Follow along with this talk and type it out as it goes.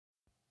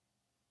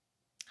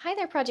Hi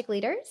there, project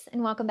leaders,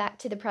 and welcome back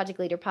to the Project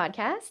Leader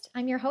Podcast.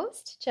 I'm your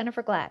host,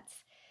 Jennifer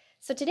Glatz.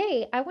 So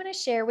today I want to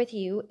share with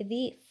you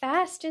the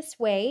fastest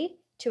way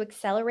to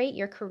accelerate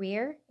your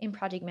career in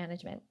project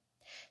management.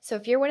 So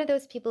if you're one of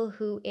those people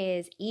who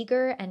is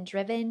eager and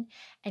driven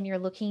and you're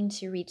looking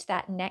to reach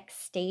that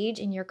next stage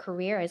in your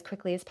career as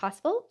quickly as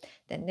possible,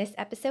 then this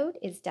episode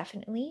is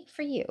definitely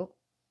for you.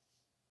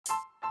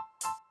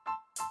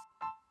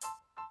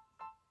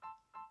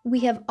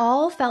 We have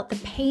all felt the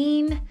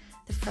pain,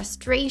 the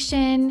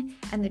frustration,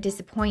 and the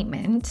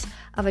disappointment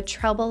of a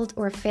troubled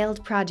or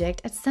failed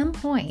project at some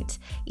point,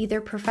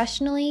 either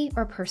professionally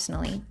or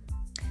personally.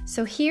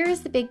 So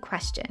here's the big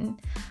question.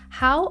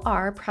 How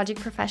are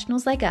project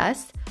professionals like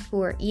us,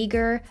 who are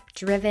eager,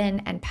 driven,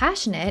 and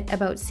passionate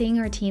about seeing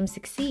our team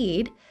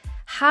succeed,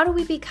 how do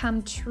we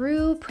become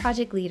true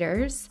project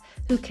leaders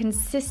who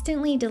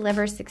consistently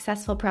deliver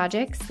successful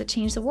projects that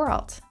change the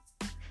world?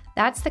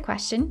 That's the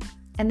question,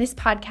 and this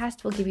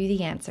podcast will give you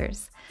the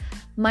answers.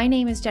 My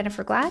name is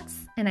Jennifer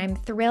Glatz, and I'm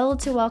thrilled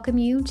to welcome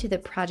you to the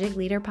Project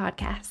Leader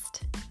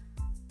Podcast.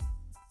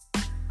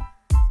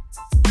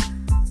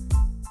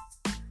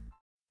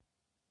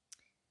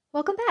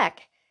 Welcome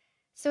back.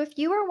 So if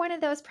you are one of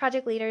those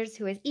project leaders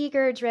who is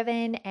eager,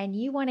 driven, and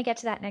you want to get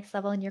to that next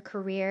level in your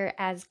career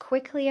as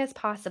quickly as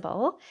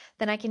possible,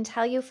 then I can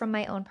tell you from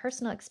my own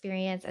personal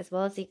experience, as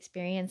well as the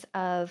experience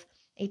of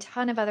a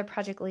ton of other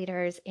project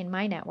leaders in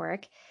my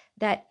network,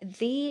 that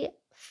the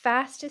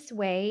fastest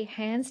way,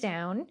 hands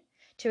down,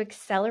 to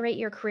accelerate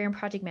your career in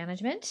project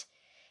management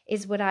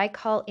is what I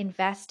call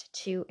invest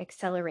to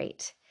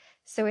accelerate.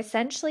 So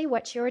essentially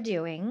what you're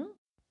doing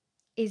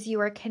is you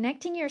are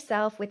connecting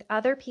yourself with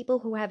other people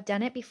who have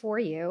done it before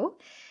you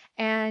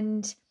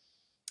and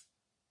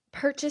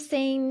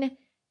purchasing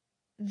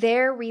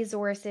their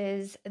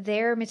resources,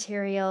 their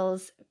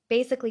materials,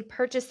 basically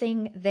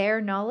purchasing their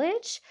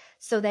knowledge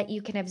so that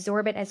you can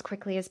absorb it as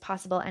quickly as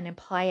possible and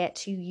apply it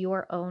to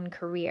your own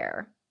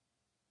career.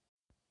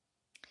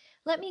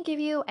 Let me give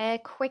you a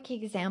quick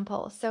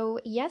example. So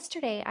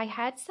yesterday I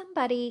had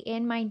somebody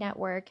in my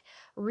network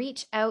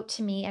reach out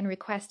to me and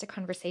request a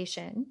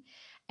conversation.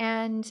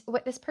 And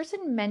what this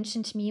person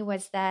mentioned to me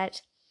was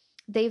that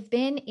they've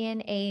been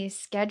in a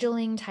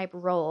scheduling type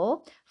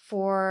role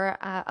for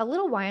a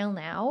little while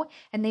now,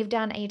 and they've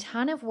done a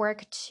ton of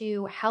work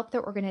to help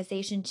their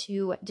organization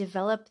to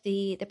develop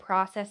the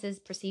processes,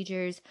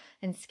 procedures,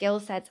 and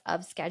skill sets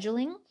of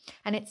scheduling.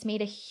 And it's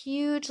made a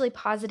hugely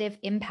positive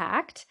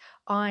impact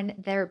on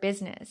their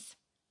business.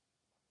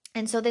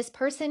 And so this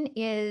person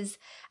is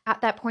at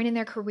that point in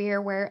their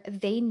career where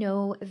they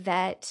know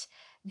that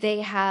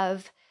they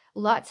have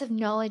lots of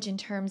knowledge in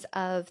terms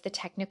of the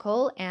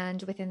technical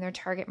and within their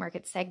target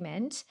market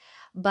segment,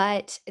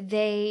 but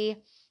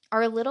they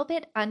are a little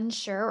bit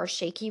unsure or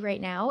shaky right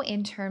now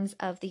in terms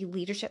of the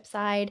leadership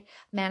side,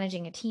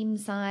 managing a team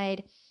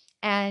side,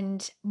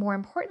 and more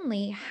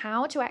importantly,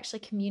 how to actually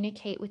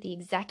communicate with the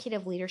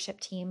executive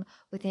leadership team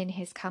within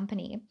his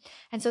company.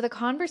 And so the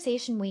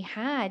conversation we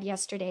had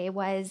yesterday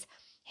was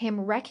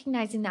him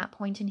recognizing that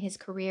point in his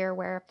career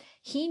where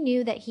he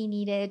knew that he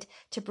needed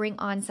to bring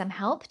on some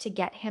help to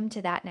get him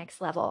to that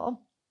next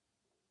level.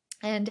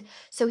 And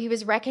so he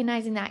was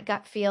recognizing that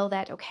gut feel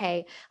that,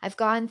 okay, I've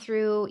gone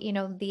through,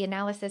 the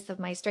analysis of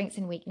my strengths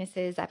and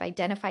weaknesses. I've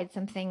identified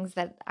some things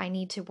that I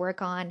need to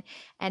work on.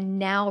 And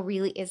now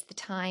really is the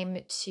time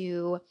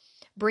to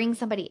bring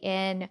somebody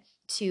in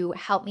to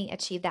help me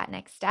achieve that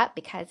next step,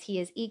 because he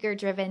is eager,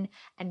 driven,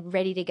 and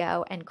ready to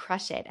go and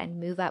crush it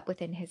and move up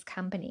within his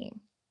company.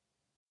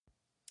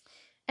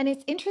 And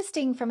it's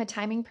interesting from a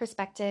timing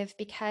perspective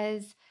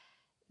because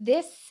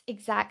this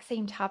exact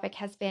same topic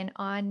has been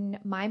on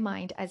my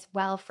mind as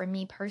well for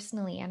me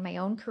personally and my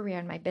own career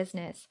and my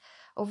business.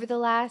 Over the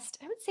last,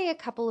 I would say, a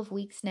couple of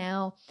weeks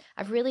now,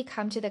 I've really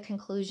come to the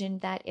conclusion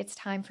that it's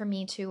time for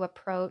me to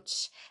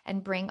approach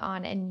and bring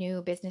on a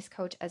new business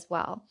coach as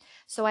well.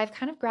 So I've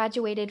kind of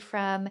graduated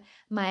from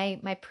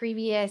my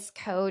previous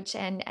coach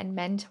and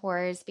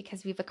mentors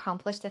because we've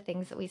accomplished the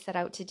things that we set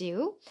out to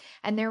do.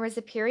 And there was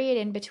a period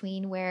in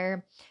between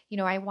where,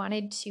 I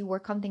wanted to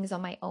work on things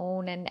on my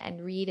own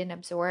and read and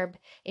absorb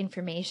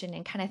information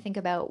and kind of think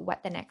about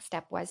what the next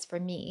step was for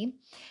me.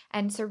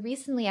 And so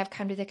recently I've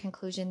come to the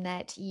conclusion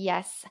that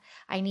yes,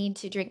 I need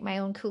to drink my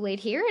own Kool-Aid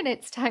here, and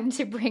it's time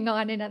to bring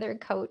on another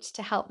coach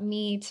to help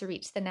me to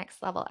reach the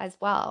next level as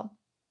well.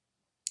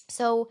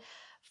 So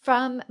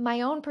from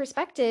my own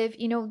perspective,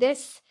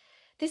 this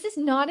is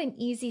not an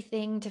easy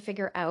thing to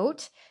figure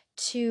out,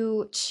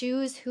 to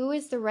choose who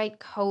is the right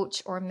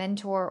coach or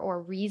mentor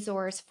or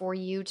resource for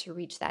you to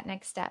reach that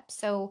next step.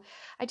 So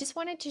I just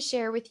wanted to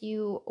share with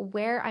you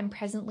where I'm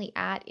presently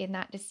at in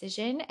that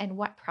decision and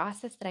what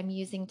process that I'm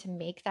using to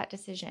make that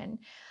decision.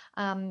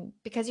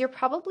 Because you're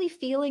probably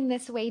feeling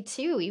this way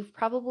too. You've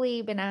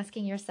probably been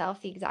asking yourself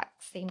the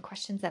exact same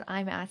questions that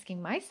I'm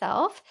asking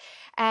myself.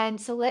 And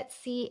so let's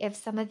see if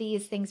some of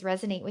these things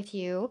resonate with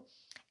you.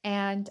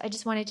 And I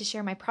just wanted to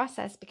share my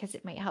process because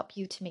it might help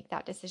you to make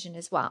that decision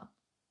as well.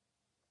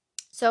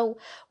 So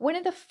one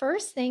of the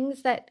first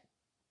things that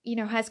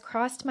has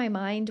crossed my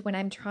mind when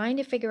I'm trying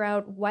to figure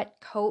out what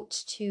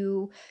coach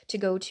to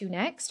go to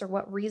next or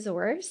what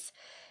resource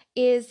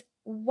is,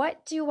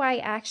 what do I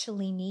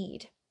actually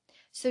need?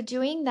 So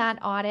doing that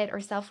audit or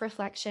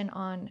self-reflection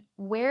on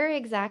where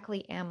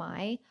exactly am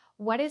I?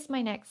 What is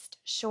my next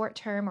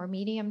short-term or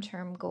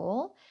medium-term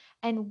goal?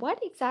 And what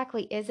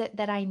exactly is it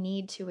that I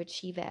need to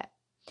achieve it?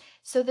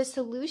 So the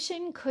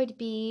solution could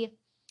be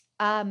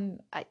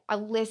a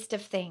list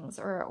of things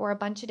or a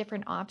bunch of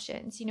different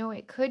options.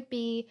 It could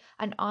be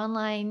an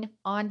online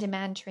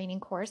on-demand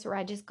training course where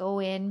I just go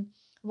in,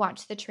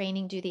 watch the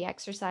training, do the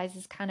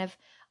exercises kind of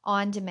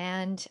on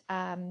demand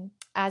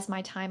as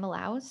my time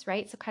allows,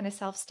 right? So kind of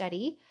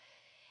self-study.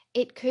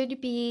 It could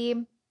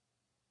be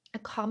a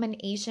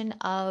combination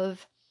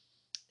of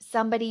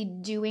somebody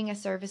doing a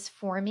service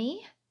for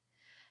me.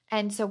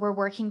 And so we're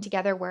working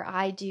together where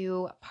I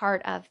do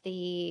part of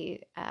you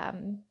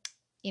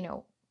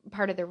know,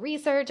 part of the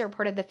research or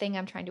part of the thing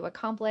I'm trying to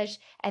accomplish,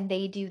 and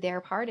they do their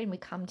part, and we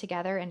come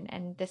together,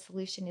 and the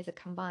solution is a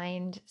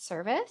combined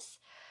service.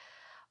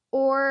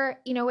 Or,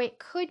 it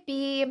could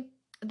be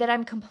that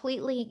I'm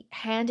completely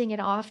handing it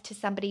off to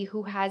somebody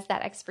who has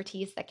that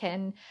expertise that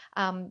can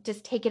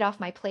just take it off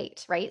my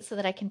plate, right? So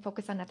that I can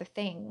focus on other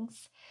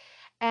things.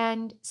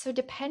 And so,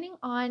 depending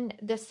on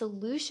the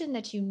solution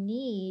that you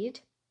need,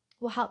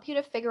 will help you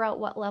to figure out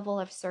what level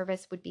of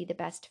service would be the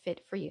best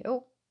fit for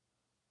you.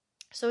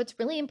 So it's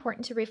really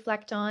important to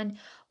reflect on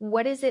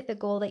what is it the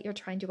goal that you're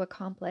trying to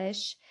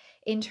accomplish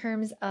in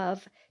terms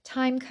of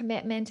time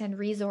commitment and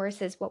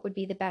resources. What would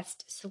be the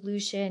best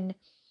solution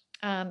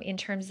in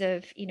terms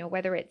of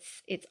whether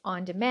it's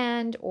on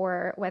demand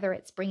or whether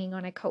it's bringing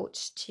on a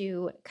coach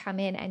to come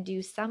in and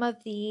do some of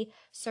the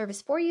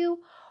service for you,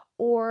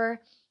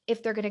 or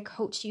if they're going to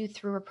coach you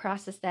through a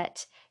process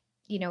that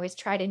is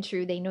tried and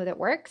true, they know that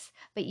works,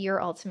 but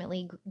you're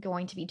ultimately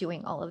going to be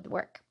doing all of the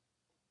work.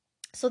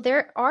 So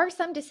there are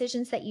some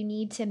decisions that you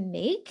need to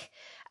make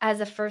as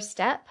a first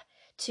step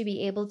to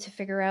be able to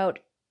figure out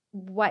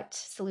what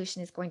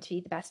solution is going to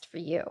be the best for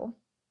you.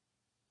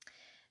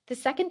 The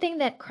second thing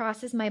that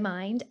crosses my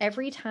mind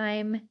every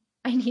time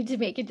I need to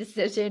make a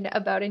decision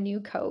about a new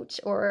coach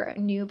or a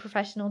new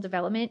professional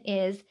development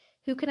is,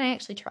 who can I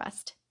actually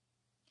trust?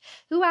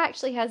 Who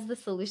actually has the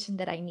solution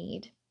that I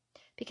need?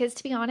 Because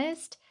to be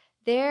honest,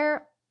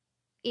 there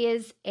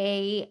is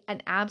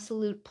an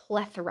absolute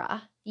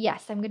plethora.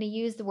 Yes, I'm going to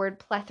use the word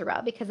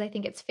plethora because I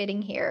think it's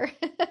fitting here.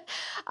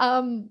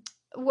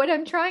 What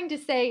I'm trying to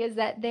say is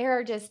that there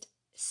are just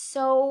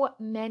so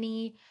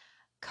many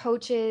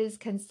coaches,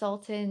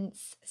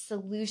 consultants,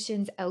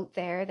 solutions out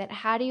there, that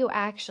how do you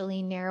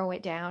actually narrow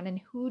it down,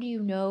 and who do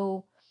you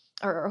know,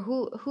 or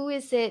who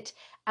is it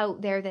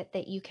out there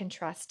that you can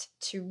trust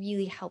to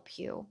really help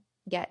you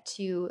get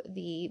to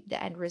the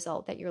end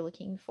result that you're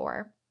looking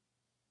for?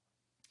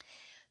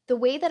 The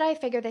way that I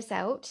figure this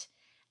out,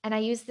 and I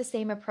used the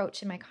same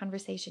approach in my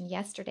conversation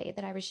yesterday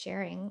that I was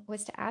sharing,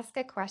 was to ask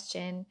a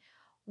question: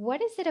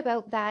 what is it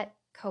about that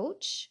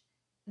coach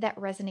that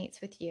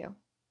resonates with you?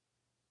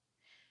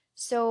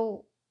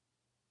 So,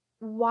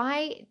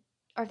 why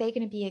are they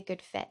going to be a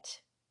good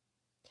fit?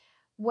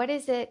 What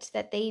is it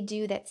that they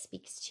do that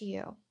speaks to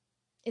you?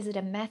 Is it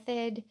a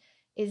method?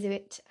 Is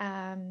it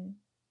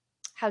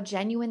how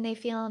genuine they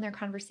feel in their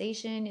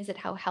conversation? Is it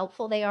how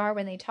helpful they are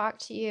when they talk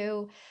to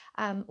you?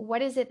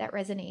 What is it that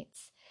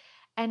resonates?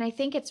 And I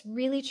think it's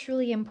really,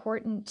 truly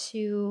important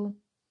to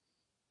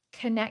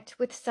connect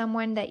with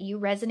someone that you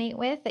resonate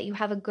with, that you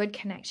have a good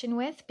connection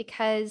with,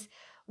 because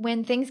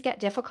when things get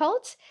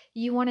difficult,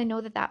 you want to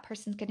know that that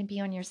person's going to be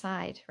on your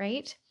side,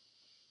 right?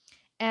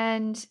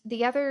 And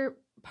the other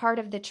part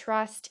of the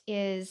trust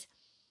is,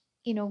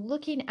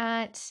 looking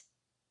at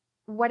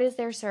what is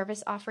their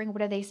service offering,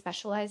 what do they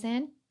specialize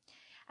in,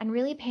 and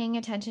really paying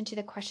attention to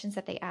the questions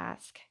that they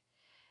ask.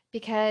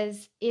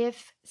 Because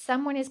if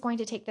someone is going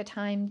to take the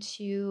time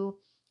to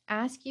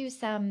ask you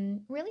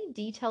some really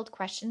detailed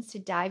questions to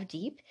dive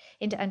deep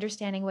into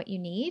understanding what you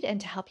need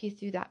and to help you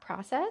through that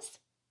process,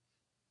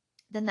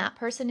 then that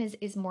person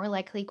is more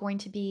likely going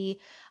to be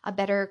a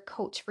better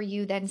coach for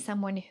you than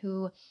someone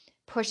who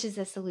pushes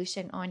a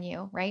solution on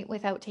you, right?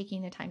 Without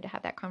taking the time to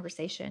have that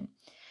conversation.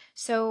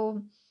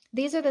 So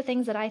these are the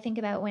things that I think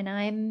about when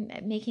I'm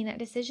making that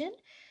decision.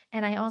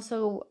 And I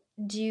also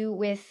do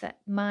with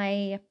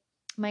my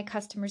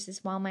customers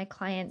as well, my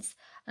clients,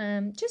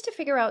 just to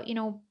figure out,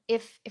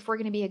 if we're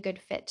going to be a good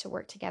fit to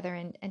work together,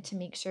 and to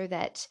make sure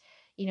that,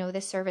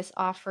 the service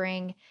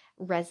offering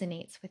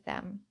resonates with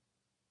them.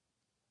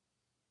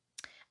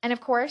 And of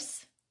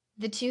course,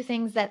 the two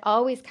things that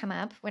always come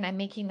up when I'm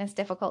making this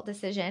difficult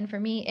decision for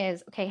me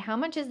is, okay, how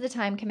much is the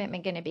time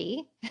commitment going to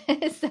be?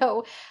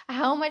 So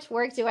how much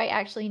work do I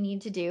actually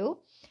need to do?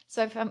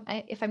 So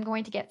if I'm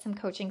going to get some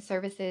coaching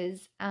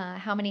services,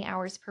 how many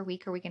hours per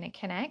week are we going to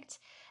connect?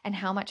 And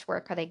how much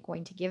work are they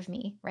going to give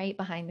me, right,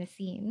 behind the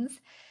scenes?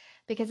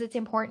 Because it's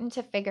important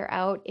to figure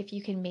out if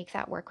you can make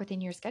that work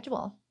within your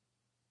schedule.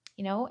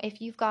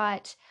 If you've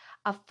got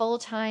a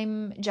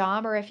full-time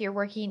job, or if you're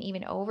working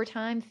even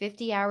overtime,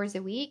 50 hours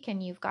a week,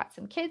 and you've got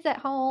some kids at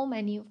home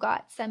and you've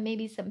got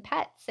maybe some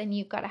pets and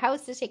you've got a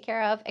house to take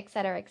care of, et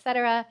cetera, et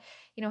cetera,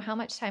 how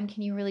much time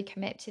can you really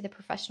commit to the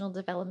professional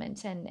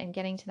development and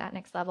getting to that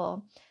next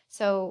level?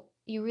 So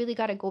you really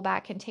got to go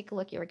back and take a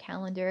look at your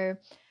calendar,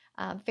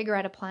 figure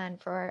out a plan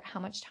for how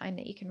much time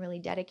that you can really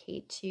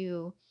dedicate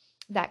to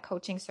that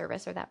coaching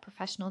service or that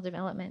professional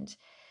development.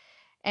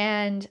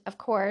 And of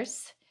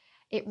course,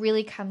 it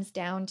really comes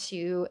down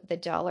to the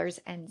dollars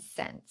and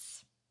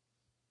cents.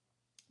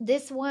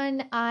 This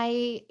one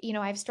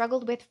I've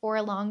struggled with for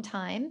a long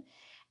time,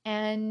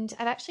 and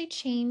I've actually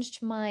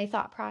changed my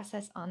thought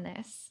process on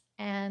this.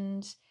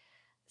 And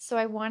so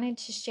I wanted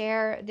to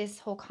share this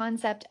whole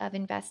concept of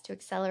invest to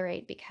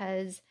accelerate,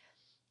 because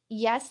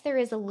yes, there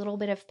is a little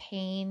bit of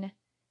pain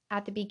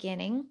at the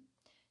beginning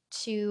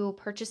to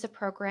purchase a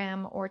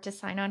program or to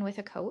sign on with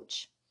a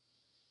coach.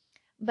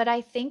 But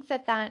I think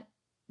that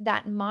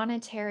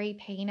monetary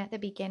pain at the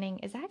beginning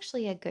is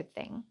actually a good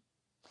thing.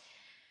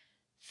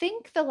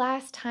 Think the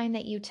last time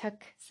that you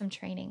took some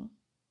training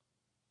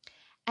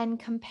and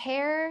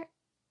compare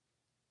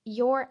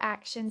your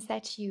actions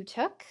that you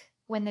took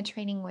when the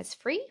training was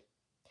free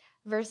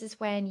versus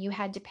when you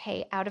had to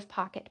pay out of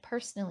pocket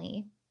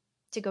personally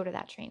to go to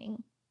that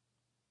training.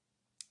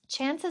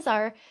 Chances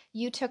are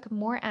you took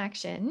more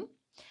action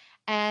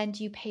and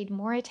you paid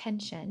more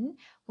attention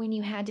when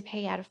you had to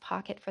pay out of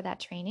pocket for that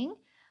training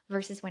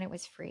versus when it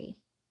was free.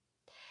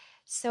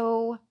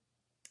 So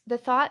the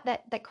thought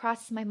that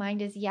crosses my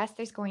mind is, yes,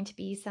 there's going to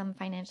be some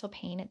financial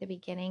pain at the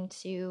beginning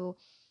to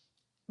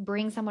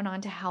bring someone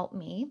on to help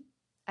me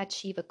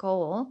achieve a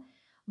goal,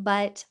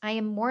 but I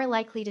am more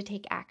likely to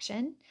take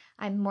action.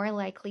 I'm more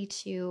likely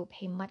to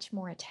pay much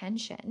more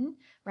attention,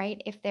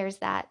 right? If there's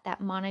that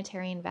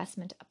monetary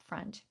investment up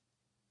front.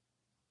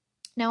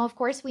 Now, of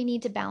course, we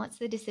need to balance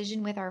the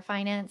decision with our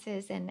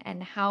finances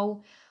and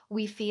how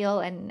we feel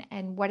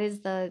and what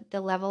is the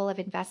level of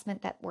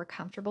investment that we're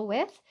comfortable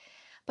with.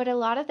 But a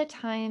lot of the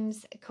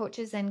times,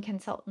 coaches and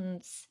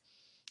consultants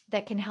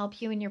that can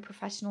help you in your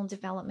professional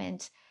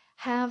development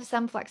have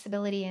some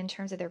flexibility in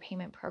terms of their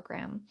payment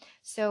program.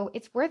 So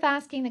it's worth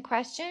asking the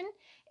question.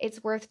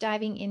 It's worth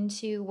diving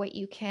into what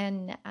you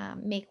can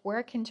make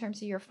work in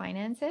terms of your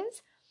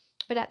finances.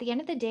 But at the end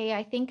of the day,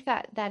 I think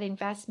that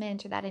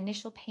investment or that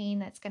initial pain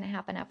that's going to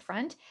happen up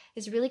front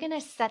is really going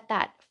to set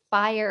that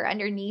fire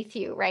underneath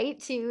you, right?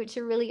 To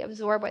really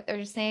absorb what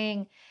they're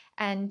saying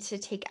and to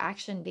take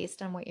action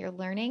based on what you're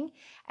learning.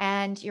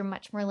 And you're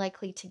much more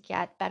likely to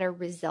get better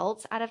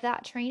results out of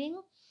that training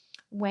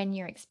when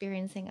you're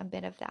experiencing a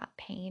bit of that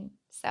pain.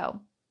 So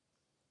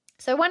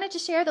I wanted to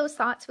share those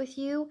thoughts with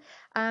you.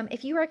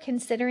 If you are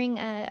considering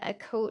a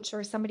coach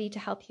or somebody to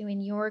help you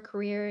in your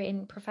career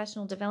in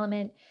professional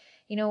development,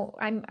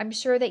 I'm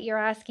sure that you're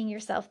asking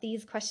yourself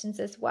these questions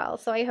as well.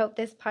 So I hope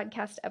this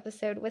podcast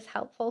episode was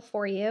helpful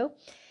for you.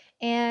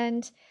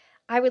 And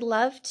I would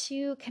love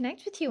to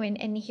connect with you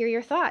and hear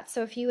your thoughts.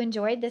 So if you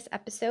enjoyed this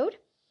episode,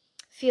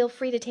 feel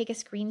free to take a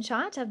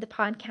screenshot of the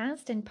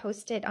podcast and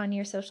post it on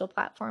your social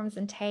platforms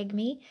and tag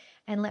me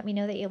and let me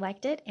know that you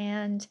liked it.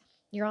 And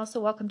you're also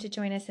welcome to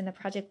join us in the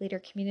Project Leader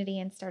community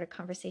and start a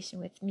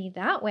conversation with me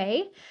that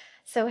way.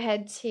 So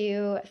head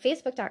to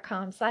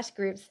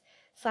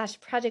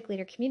facebook.com/groups/Project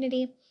Leader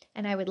community,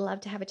 and I would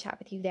love to have a chat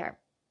with you there.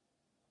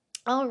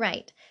 All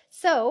right,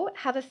 so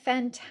have a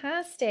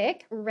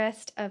fantastic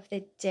rest of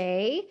the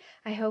day.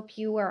 I hope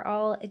you are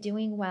all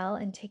doing well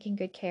and taking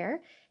good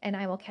care, and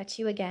I will catch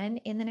you again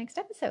in the next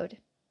episode.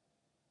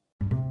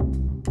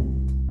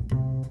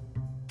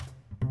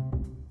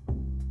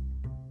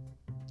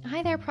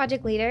 Hi there,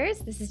 project leaders.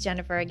 This is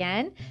Jennifer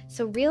again.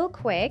 So real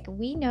quick,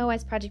 we know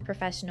as project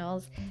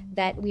professionals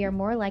that we are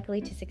more likely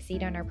to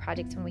succeed on our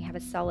projects when we have a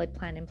solid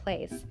plan in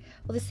place.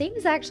 Well, the same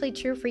is actually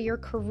true for your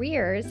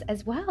careers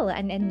as well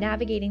and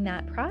navigating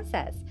that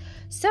process.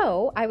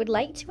 So I would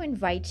like to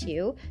invite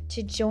you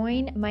to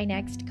join my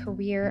next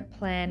career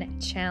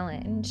plan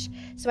challenge.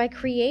 So I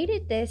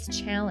created this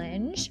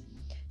challenge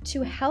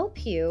to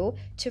help you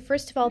to,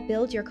 first of all,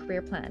 build your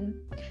career plan.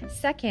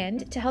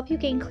 Second, to help you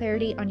gain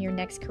clarity on your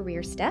next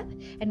career step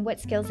and what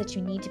skills that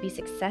you need to be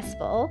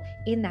successful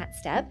in that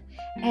step.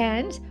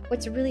 And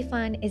what's really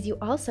fun is you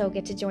also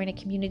get to join a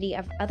community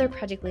of other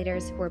project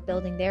leaders who are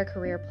building their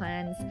career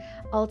plans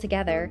all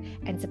together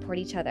and support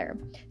each other.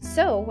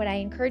 So what I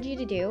encourage you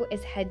to do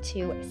is head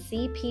to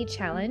CP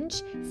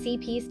Challenge.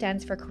 CP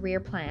stands for career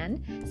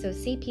plan. So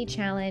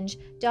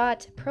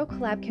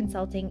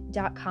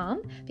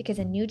cpchallenge.procollabconsulting.com, because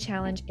a new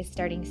challenge is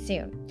starting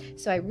soon.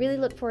 So I really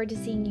look forward to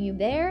seeing you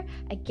there.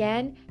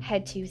 Again,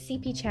 head to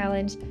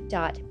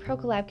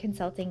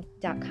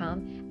cpchallenge.procollabconsulting.com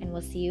and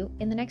we'll see you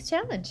in the next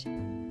challenge.